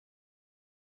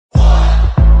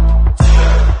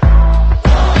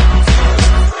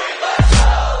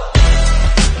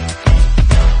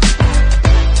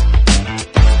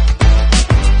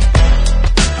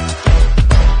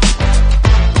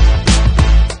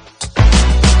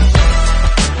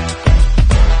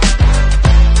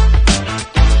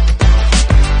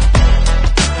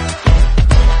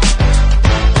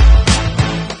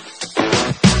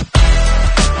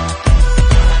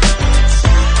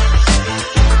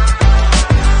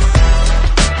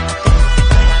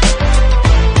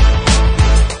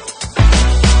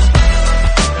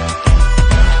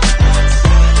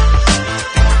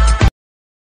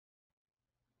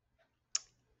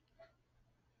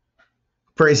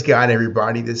Praise God,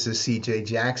 everybody. This is CJ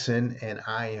Jackson, and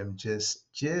I am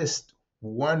just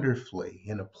wonderfully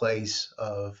in a place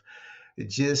of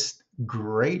just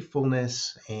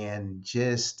gratefulness and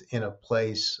just in a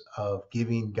place of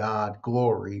giving God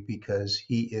glory because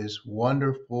He is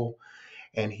wonderful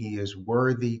and He is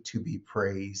worthy to be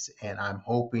praised. And I'm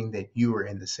hoping that you are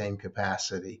in the same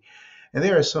capacity. And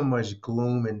there is so much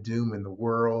gloom and doom in the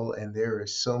world, and there are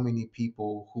so many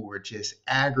people who are just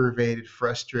aggravated,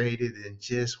 frustrated, and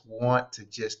just want to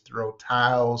just throw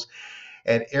tiles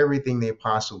at everything they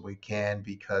possibly can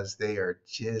because they are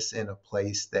just in a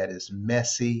place that is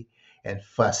messy and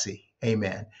fussy.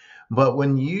 Amen. But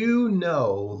when you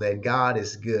know that God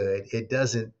is good, it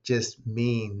doesn't just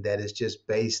mean that it's just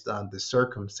based on the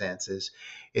circumstances.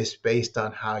 It's based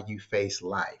on how you face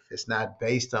life. It's not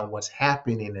based on what's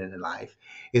happening in life.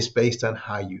 It's based on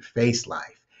how you face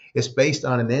life. It's based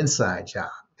on an inside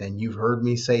job. And you've heard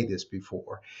me say this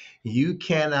before. You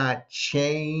cannot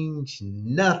change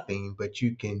nothing, but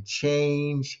you can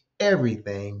change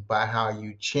everything by how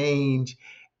you change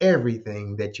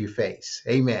everything that you face.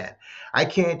 Amen. I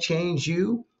can't change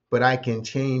you, but I can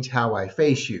change how I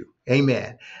face you.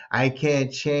 Amen. I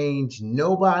can't change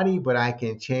nobody, but I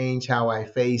can change how I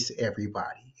face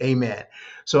everybody. Amen.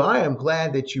 So I am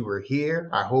glad that you are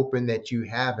here. I'm hoping that you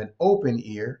have an open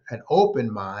ear, an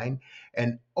open mind,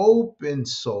 an open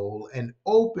soul, an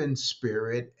open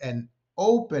spirit, an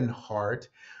open heart,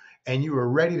 and you are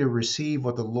ready to receive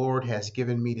what the Lord has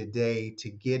given me today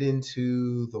to get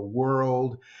into the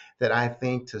world that I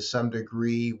think to some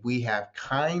degree we have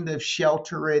kind of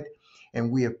sheltered it and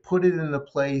we have put it in a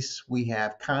place, we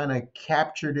have kind of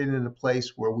captured it in a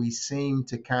place where we seem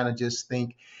to kind of just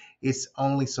think it's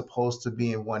only supposed to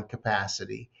be in one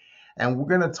capacity. And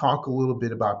we're going to talk a little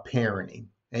bit about parenting.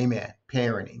 Amen.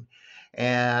 Parenting.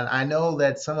 And I know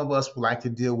that some of us would like to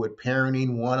deal with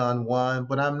parenting one on one,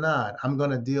 but I'm not. I'm going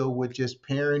to deal with just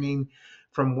parenting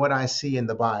from what I see in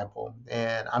the Bible.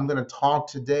 And I'm going to talk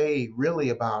today really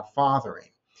about fathering.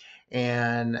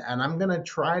 And I'm going to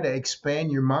try to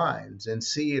expand your minds and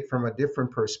see it from a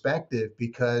different perspective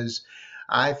because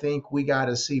I think we got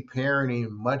to see parenting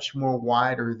much more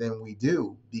wider than we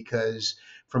do because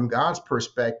from God's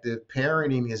perspective,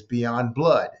 parenting is beyond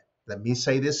blood. Let me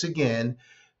say this again.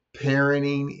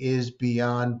 Parenting is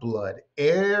beyond blood.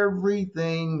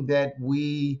 Everything that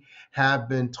we have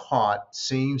been taught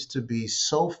seems to be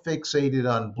so fixated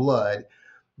on blood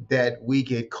that we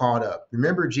get caught up.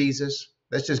 Remember Jesus?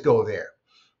 Let's just go there.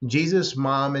 Jesus'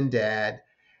 mom and dad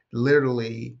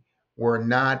literally were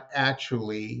not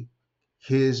actually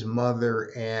his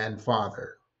mother and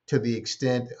father to the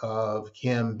extent of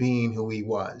him being who he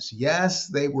was. Yes,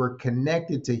 they were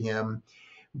connected to him,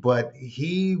 but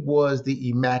he was the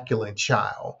immaculate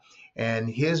child. And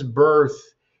his birth,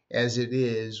 as it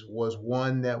is, was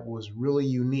one that was really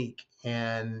unique.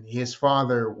 And his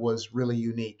father was really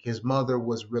unique. His mother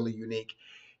was really unique.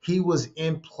 He was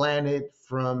implanted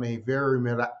from a very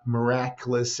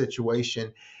miraculous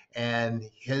situation. And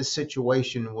his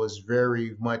situation was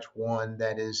very much one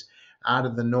that is out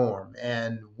of the norm.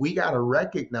 And we got to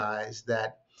recognize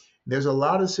that there's a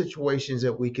lot of situations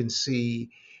that we can see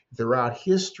throughout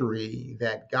history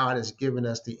that God has given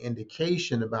us the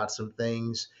indication about some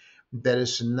things that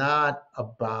it's not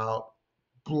about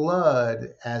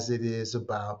blood as it is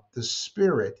about the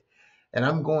spirit. And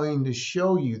I'm going to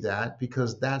show you that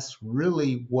because that's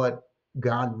really what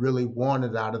God really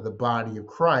wanted out of the body of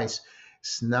Christ.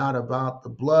 It's not about the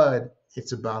blood,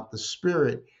 it's about the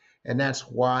spirit. And that's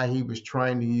why he was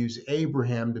trying to use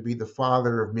Abraham to be the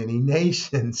father of many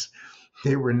nations.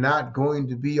 They were not going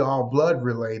to be all blood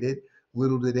related.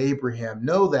 Little did Abraham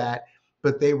know that,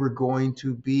 but they were going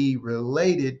to be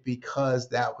related because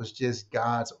that was just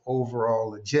God's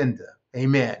overall agenda.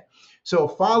 Amen. So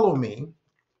follow me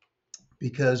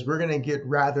because we're going to get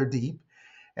rather deep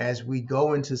as we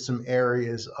go into some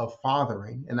areas of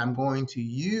fathering. And I'm going to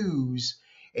use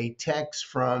a text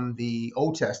from the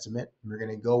Old Testament. We're going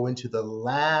to go into the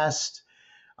last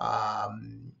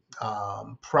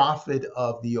prophet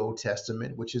of the Old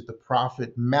Testament, which is the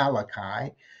prophet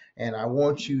Malachi. And I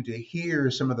want you to hear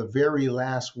some of the very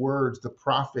last words the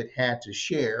prophet had to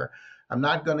share. I'm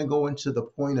not going to go into the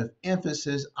point of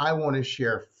emphasis. I want to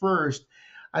share first.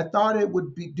 I thought it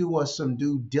would do us some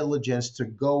due diligence to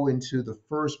go into the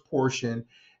first portion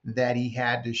that he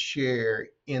had to share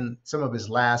in some of his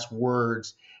last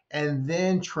words, and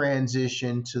then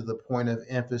transition to the point of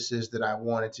emphasis that I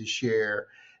wanted to share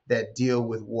that deal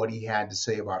with what he had to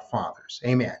say about fathers.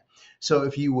 Amen. So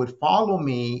if you would follow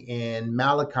me in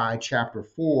Malachi chapter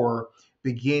 4,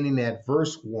 beginning at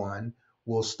verse 1,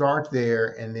 we'll start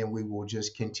there, and then we will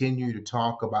just continue to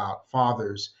talk about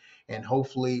fathers. And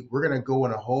hopefully, we're going to go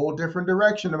in a whole different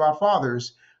direction about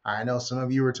fathers. I know some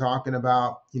of you are talking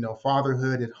about,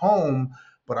 fatherhood at home,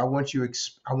 but I want to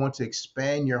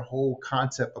expand your whole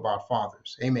concept about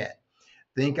fathers. Amen.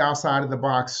 Think outside of the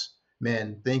box,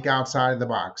 men. Think outside of the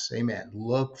box. Amen.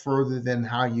 Look further than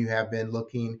how you have been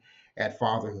looking at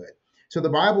fatherhood. So the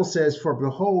Bible says, "For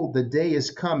behold, the day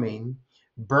is coming,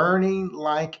 burning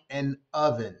like an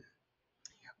oven.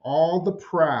 All the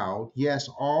proud, yes,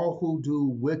 all who do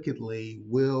wickedly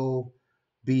will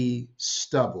be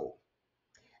stubble.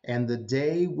 And the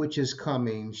day which is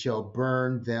coming shall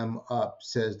burn them up,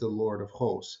 says the Lord of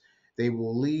hosts. They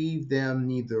will leave them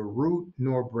neither root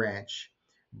nor branch.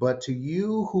 But to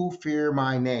you who fear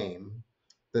my name,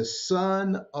 the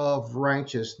Son of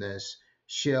Righteousness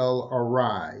shall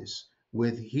arise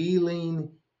with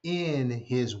healing in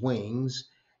his wings,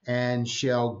 and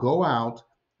shall go out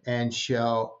and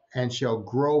shall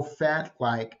grow fat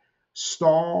like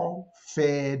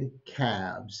stall-fed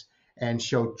calves, and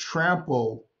shall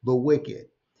trample the wicked,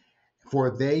 for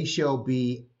they shall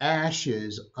be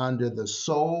ashes under the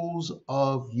soles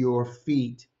of your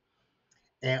feet.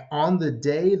 And on the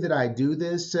day that I do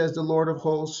this, says the Lord of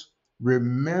hosts,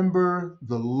 remember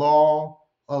the law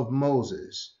of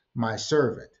Moses, my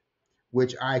servant,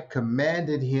 which I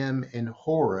commanded him in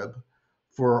Horeb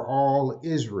for all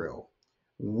Israel,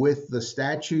 with the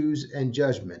statutes and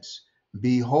judgments.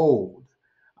 Behold,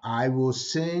 I will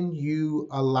send you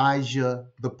Elijah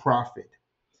the prophet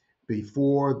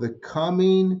before the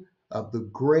coming of the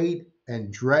great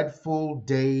and dreadful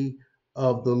day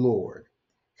of the Lord.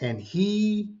 And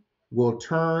he will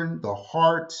turn the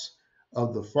hearts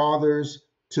of the fathers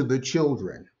to the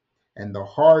children, and the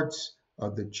hearts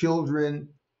of the children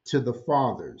to the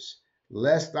fathers,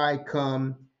 lest I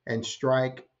come and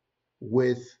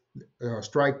with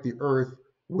strike the earth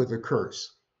with a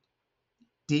curse.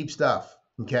 Deep stuff,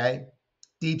 okay?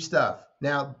 Deep stuff.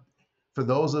 Now, for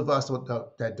those of us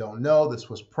that don't know, this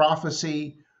was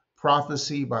prophecy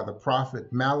by the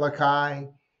prophet Malachi.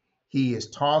 He is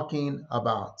talking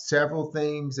about several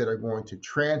things that are going to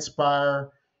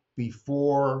transpire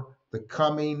before the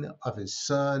coming of his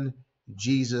son,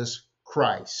 Jesus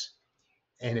Christ.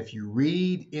 And if you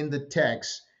read in the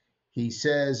text, he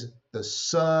says the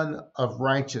Son of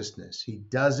Righteousness. He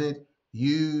doesn't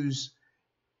use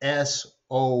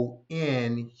SON,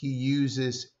 he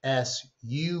uses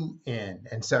SUN.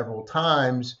 And several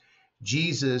times,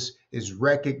 Jesus is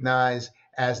recognized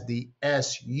as the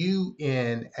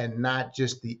SUN and not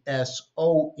just the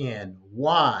SON.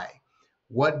 Why?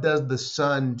 What does the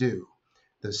Son do?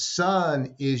 The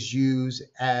Son is used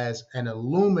as an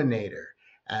illuminator,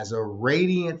 as a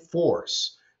radiant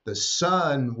force. The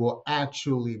Son will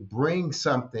actually bring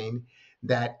something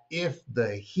that, if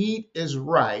the heat is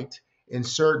right, in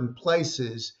certain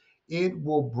places, it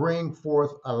will bring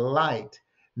forth a light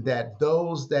that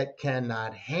those that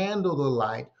cannot handle the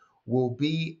light will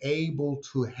be able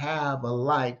to have a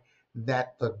light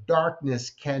that the darkness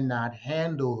cannot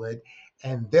handle it,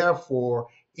 and therefore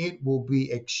it will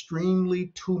be extremely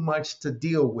too much to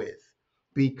deal with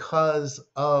because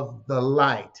of the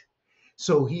light.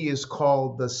 So he is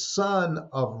called the Son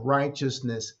of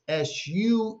Righteousness,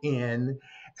 SUN,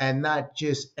 and not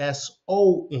just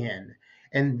SON.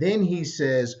 And then he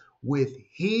says, with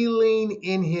healing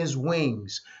in his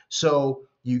wings. So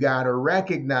you got to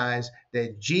recognize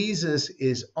that Jesus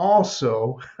is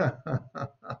also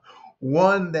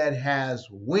one that has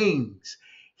wings.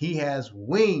 He has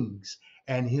wings,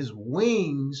 and his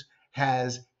wings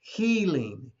has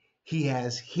healing. He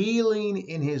has healing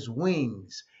in his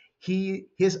wings.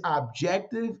 His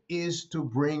objective is to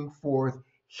bring forth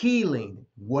healing.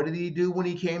 What did he do when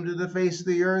he came to the face of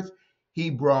the earth?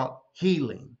 He brought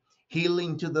healing.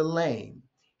 Healing to the lame,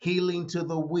 healing to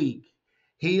the weak,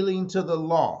 healing to the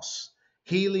lost,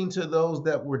 healing to those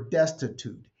that were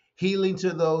destitute, healing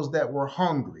to those that were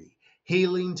hungry,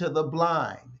 healing to the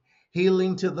blind,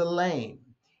 healing to the lame,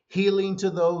 healing to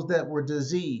those that were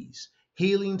diseased,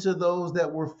 healing to those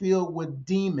that were filled with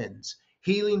demons,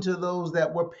 healing to those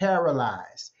that were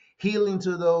paralyzed, healing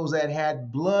to those that had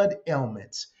blood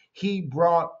ailments. He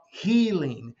brought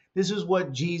healing. This is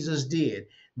what Jesus did.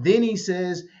 Then he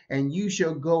says, and you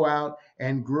shall go out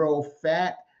and grow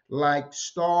fat like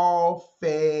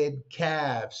stall-fed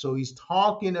calves. So he's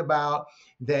talking about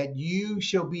that you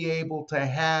shall be able to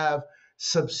have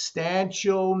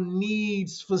substantial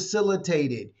needs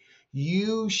facilitated.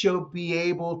 You shall be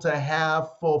able to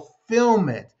have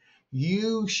fulfillment.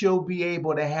 You shall be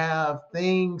able to have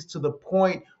things to the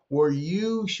point where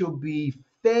you shall be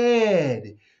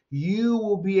fed. you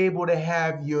will be able to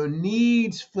have your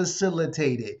needs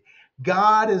facilitated.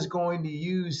 God is going to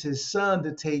use his son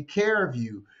to take care of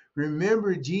you.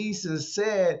 Remember, Jesus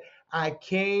said, I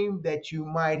came that you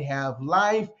might have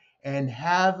life and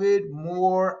have it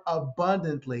more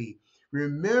abundantly.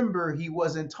 Remember, he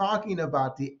wasn't talking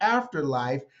about the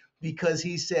afterlife because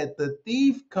he said the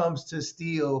thief comes to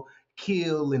steal,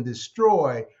 kill, and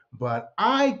destroy, but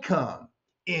I come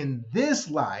in this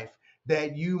life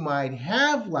that you might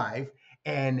have life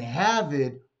and have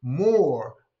it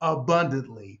more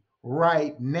abundantly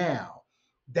right now.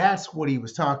 That's what he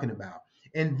was talking about.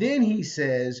 And then he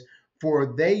says,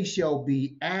 for they shall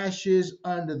be ashes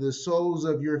under the soles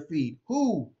of your feet.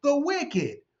 Who? The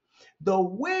wicked. The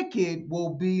wicked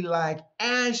will be like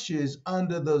ashes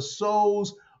under the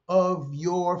soles of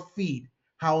your feet.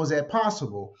 How is that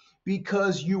possible?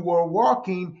 Because you were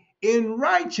walking in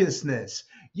righteousness.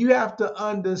 You have to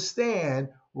understand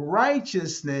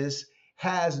righteousness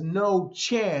has no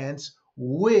chance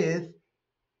with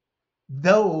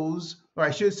those, or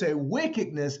I should say,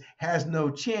 wickedness has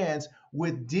no chance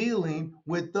with dealing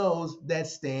with those that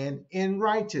stand in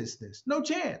righteousness. No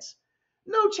chance.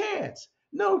 No chance.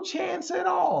 No chance at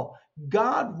all.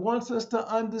 God wants us to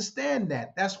understand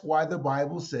that. That's why the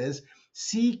Bible says,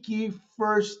 seek ye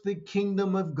first the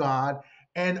kingdom of God,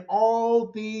 and all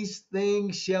these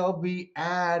things shall be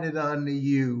added unto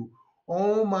you.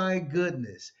 Oh my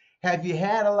goodness. Have you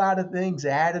had a lot of things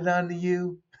added unto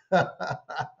you?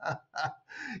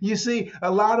 You see,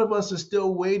 a lot of us are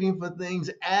still waiting for things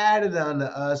added unto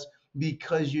us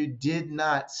because you did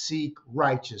not seek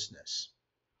righteousness.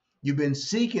 You've been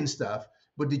seeking stuff,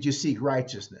 but did you seek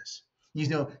righteousness? You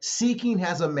know, seeking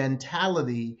has a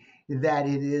mentality that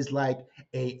it is like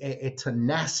a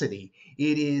tenacity.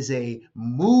 It is a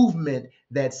movement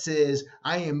that says,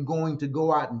 I am going to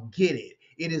go out and get it.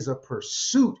 It is a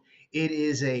pursuit. It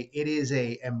is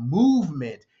a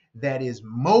movement that is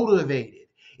motivated.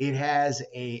 It has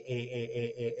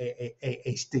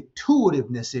a stick to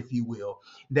itiveness, if you will,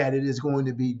 that it is going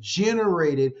to be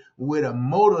generated with a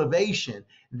motivation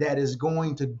that is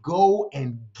going to go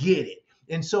and get it.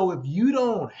 And so if you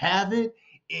don't have it,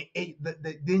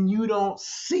 then you don't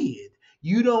see it.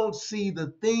 You don't see the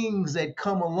things that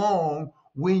come along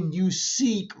when you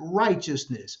seek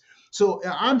righteousness. So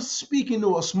I'm speaking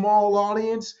to a small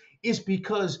audience. It's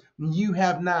because you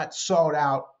have not sought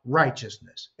out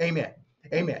righteousness. Amen.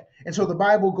 Amen. And so the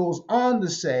Bible goes on to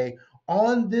say,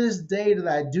 on this day that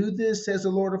I do this, says the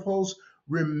Lord of hosts,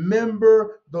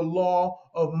 remember the law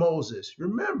of Moses.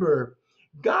 Remember,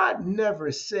 God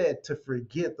never said to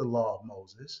forget the law of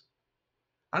Moses.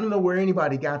 I don't know where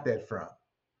anybody got that from.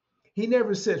 He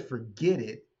never said forget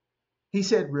it. He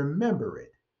said remember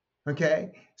it.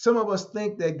 Okay? Some of us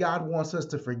think that God wants us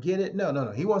to forget it. No, no,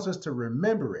 no. He wants us to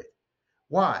remember it.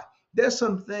 Why? There's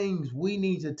some things we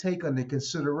need to take under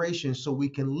consideration so we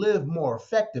can live more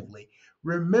effectively.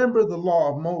 Remember the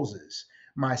law of Moses,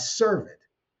 my servant.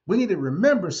 We need to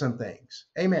remember some things.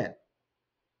 Amen.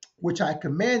 Which I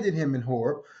commanded him in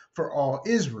Horeb for all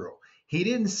Israel. He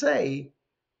didn't say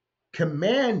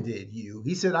commanded you.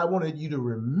 He said, I wanted you to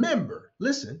remember.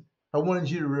 Listen, I wanted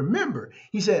you to remember.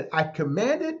 He said, I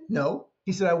commanded? No.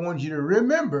 He said, I want you to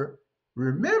remember.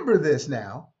 Remember this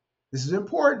now. This is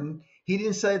important. He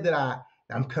didn't say that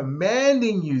I'm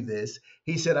commanding you this.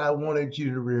 He said, I wanted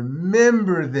you to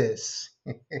remember this.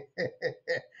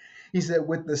 He said,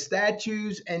 with the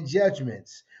statutes and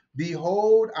judgments,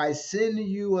 behold, I send to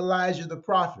you Elijah the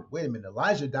prophet. Wait a minute,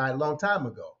 Elijah died a long time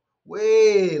ago,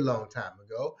 way long time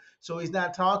ago. So he's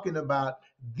not talking about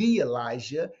the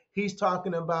Elijah. He's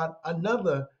talking about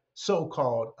another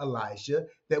so-called Elijah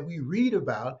that we read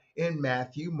about in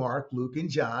Matthew, Mark, Luke, and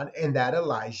John. And that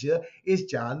Elijah is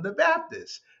John the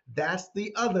Baptist. That's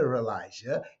the other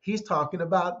Elijah. He's talking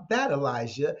about that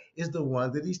Elijah is the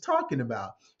one that he's talking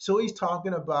about. So he's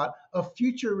talking about a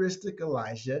futuristic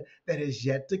Elijah that is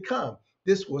yet to come.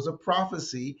 This was a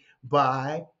prophecy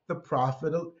by the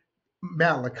prophet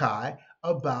Malachi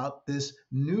about this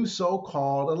new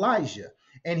so-called Elijah.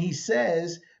 And he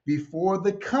says, before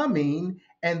the coming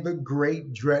and the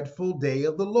great dreadful day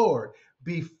of the Lord.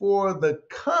 Before the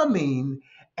coming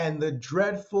and the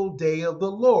dreadful day of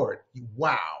the Lord.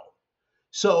 Wow.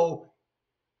 So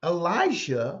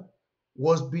Elijah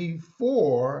was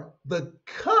before the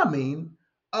coming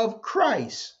of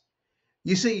Christ.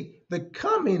 You see, the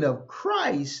coming of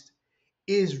Christ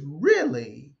is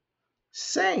really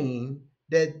saying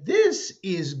that this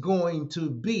is going to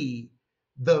be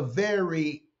the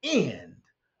very end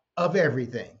of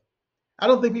everything. I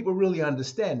don't think people really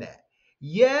understand that.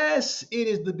 Yes, it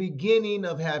is the beginning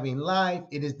of having life,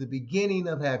 it is the beginning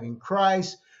of having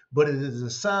Christ, but it is a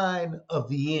sign of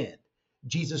the end.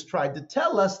 Jesus tried to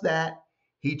tell us that.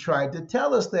 He tried to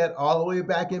tell us that all the way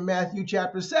back in Matthew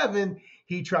chapter 7.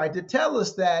 He tried to tell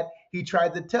us that. He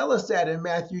tried to tell us that in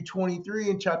Matthew 23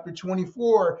 and chapter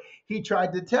 24. He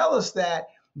tried to tell us that,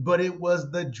 but it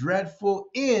was the dreadful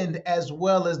end as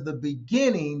well as the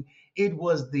beginning. It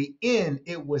was the end.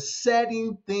 It was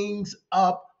setting things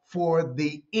up for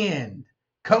the end.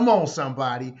 Come on,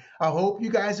 somebody. I hope you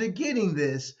guys are getting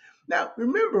this. Now,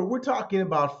 remember, we're talking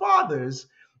about fathers,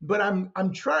 but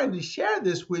I'm trying to share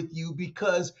this with you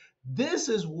because this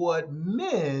is what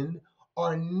men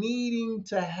are needing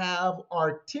to have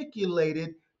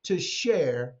articulated to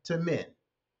share to men.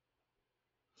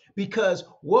 Because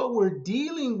what we're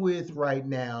dealing with right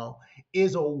now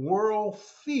is a world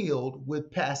filled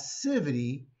with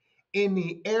passivity in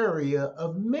the area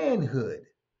of manhood.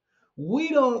 We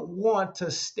don't want to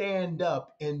stand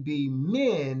up and be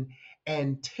men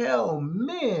and tell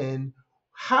men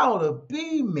how to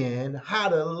be men, how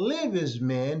to live as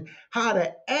men, how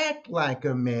to act like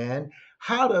a man,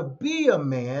 how to be a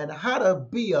man, how to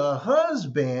be a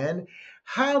husband,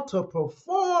 how to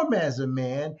perform as a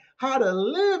man, how to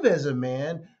live as a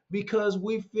man, because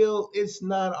we feel it's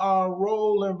not our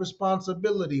role and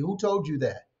responsibility. Who told you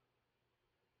that?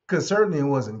 Because certainly it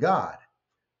wasn't God.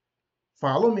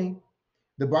 Follow me.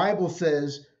 The Bible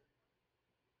says,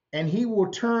 and he will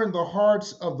turn the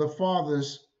hearts of the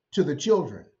fathers to the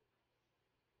children.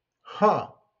 Huh?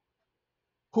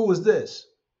 Who was this?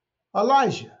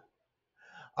 Elijah.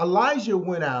 Elijah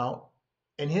went out,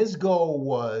 and his goal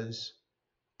was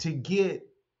to get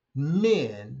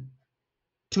men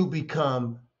to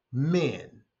become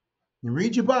men. You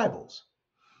read your Bibles.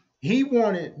 He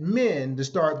wanted men to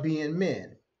start being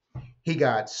men. He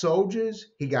got soldiers,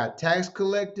 he got tax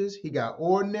collectors, he got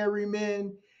ordinary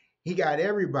men, he got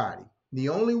everybody. The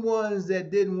only ones that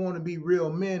didn't want to be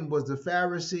real men was the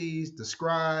Pharisees, the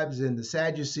scribes, and the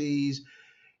Sadducees,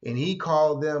 and he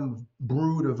called them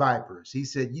brood of vipers. He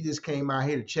said, "You just came out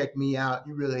here to check me out.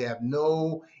 You really have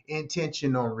no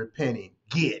intention on repenting.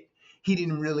 Get." He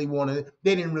didn't really want to,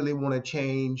 they didn't really want to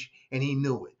change, and he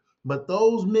knew it. But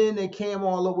those men that came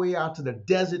all the way out to the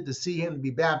desert to see him to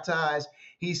be baptized,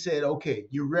 he said, "Okay,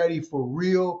 you're ready for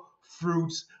real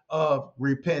fruits of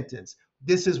repentance.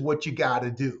 This is what you got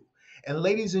to do." And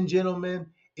ladies and gentlemen,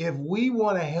 if we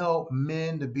want to help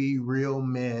men to be real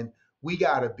men, we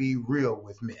got to be real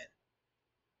with men.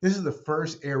 This is the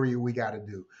first area we got to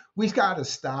do. We got to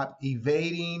stop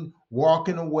evading,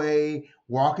 walking away,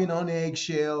 walking on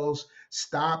eggshells.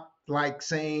 Stop like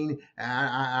saying,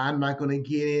 I'm not going to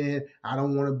get in it. I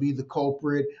don't want to be the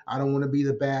culprit. I don't want to be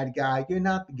the bad guy. You're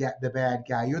not the bad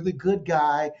guy. You're the good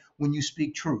guy when you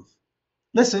speak truth.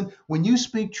 Listen, when you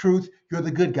speak truth, you're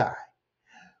the good guy.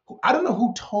 I don't know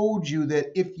who told you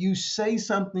that if you say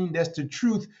something that's the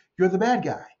truth, you're the bad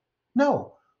guy.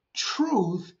 No,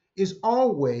 truth is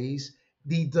always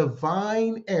the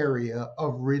divine area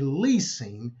of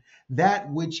releasing that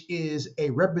which is a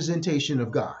representation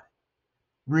of God.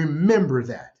 Remember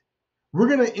that. We're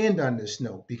going to end on this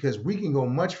note because we can go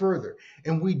much further.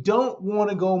 And we don't want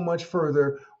to go much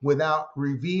further without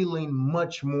revealing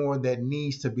much more that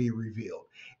needs to be revealed.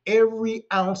 Every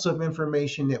ounce of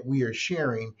information that we are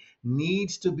sharing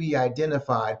needs to be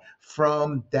identified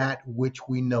from that which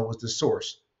we know is the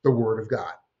source, the Word of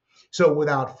God. So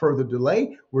without further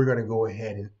delay, we're going to go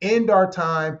ahead and end our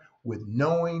time with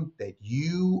knowing that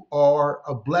you are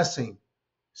a blessing.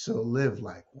 So live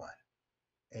like one.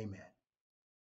 Amen.